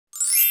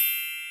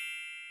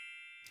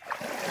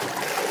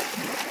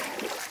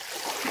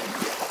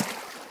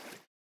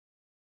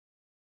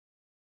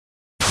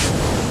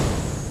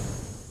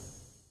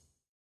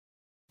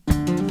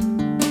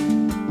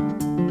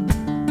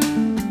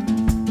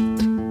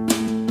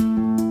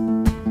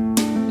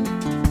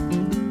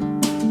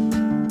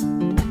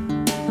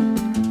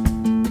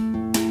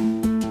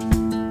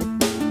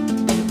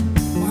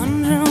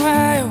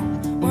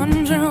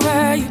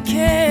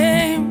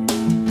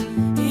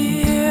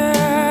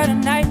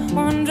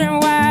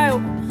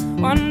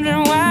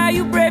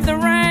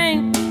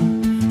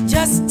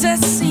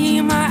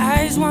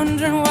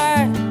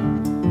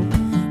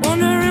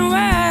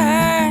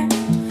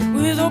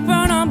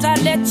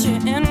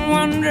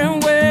wondering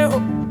where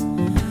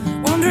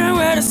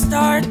to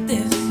start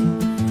this,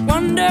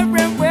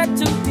 wondering where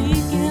to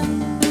begin.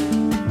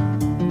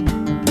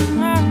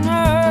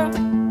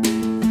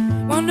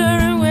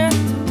 Wondering where to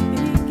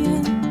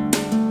begin.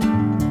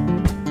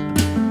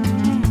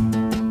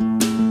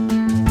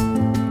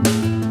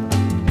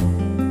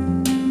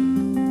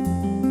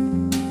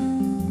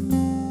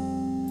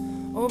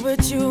 Oh,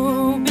 but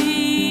you'll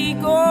be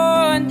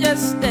gone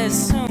just as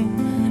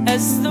soon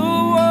as the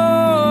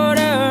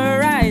water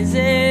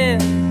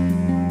rises.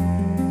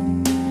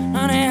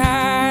 Honey,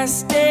 I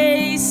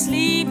stay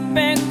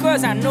sleeping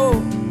 'cause I know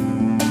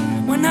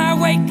when I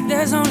wake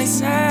there's only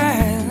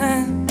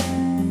silence.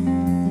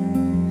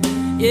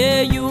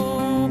 Yeah,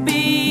 you'll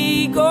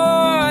be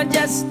gone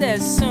just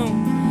as soon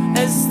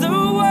as the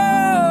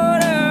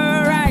water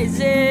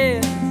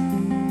rises.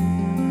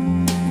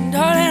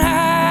 Darling,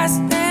 I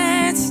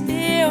stand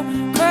still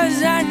 'cause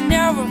I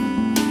never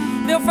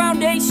built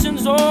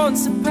foundations on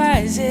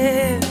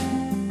surprises.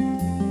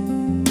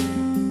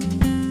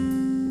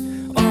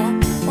 Oh,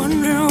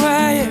 wondering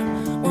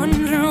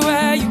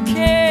why you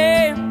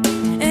came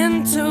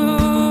into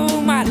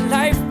my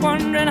life,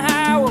 wondering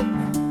how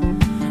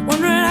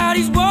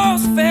these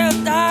walls fell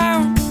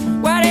down,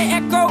 why they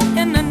echo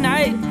in the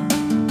night.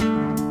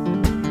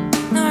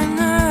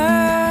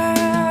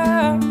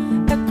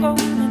 Echo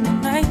in the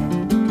night.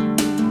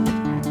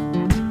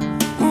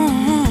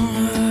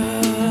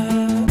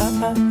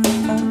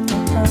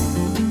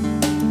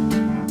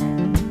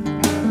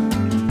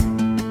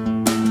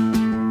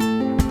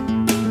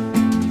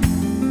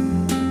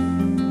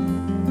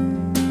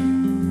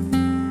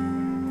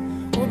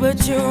 Oh, but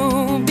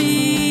you'll be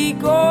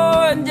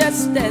gone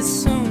just as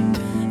soon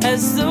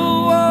as the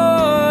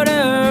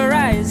water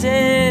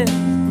rises.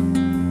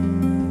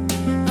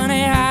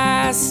 Honey,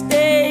 I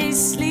stay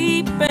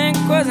sleeping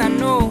 'cause I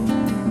know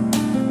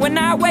when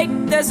I wake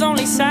there's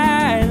only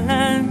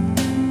silence.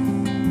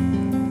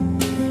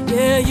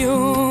 Yeah,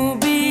 you'll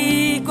be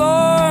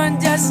gone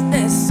just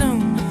as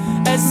soon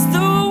as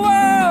the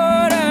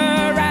water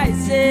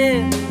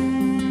rises.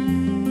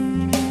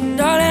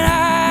 Darling, I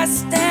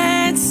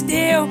stand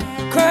still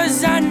 'cause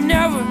I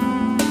never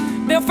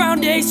build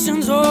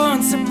foundations on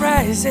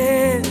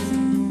surprises.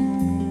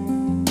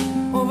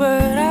 Oh,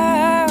 but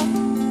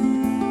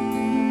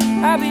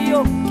I'll be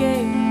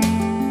okay.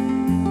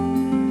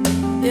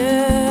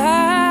 Yeah,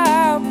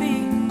 I'll be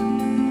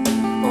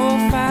all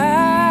fine.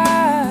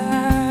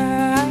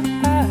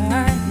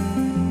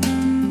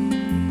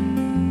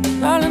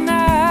 Darling,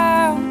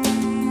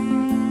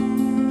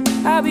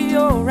 I'll be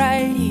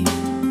alright here.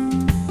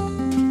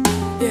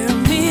 Yeah,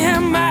 me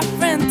and my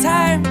friend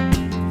Time,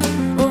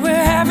 oh,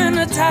 we're having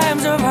the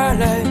times of our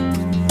life.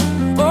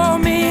 Oh,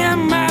 me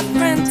and my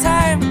friend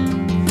Time,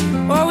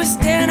 oh, we're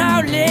staying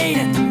out late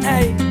at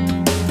night.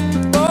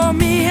 Oh,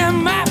 me and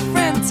my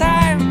friend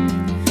Time,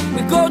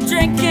 we go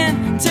drinking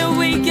till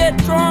we get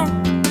drunk.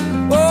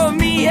 Oh,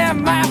 me and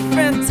my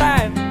friend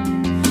Time,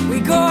 we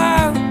go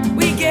out,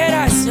 we get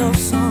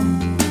ourselves some.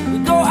 We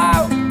go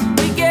out,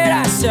 we get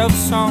ourselves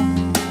some.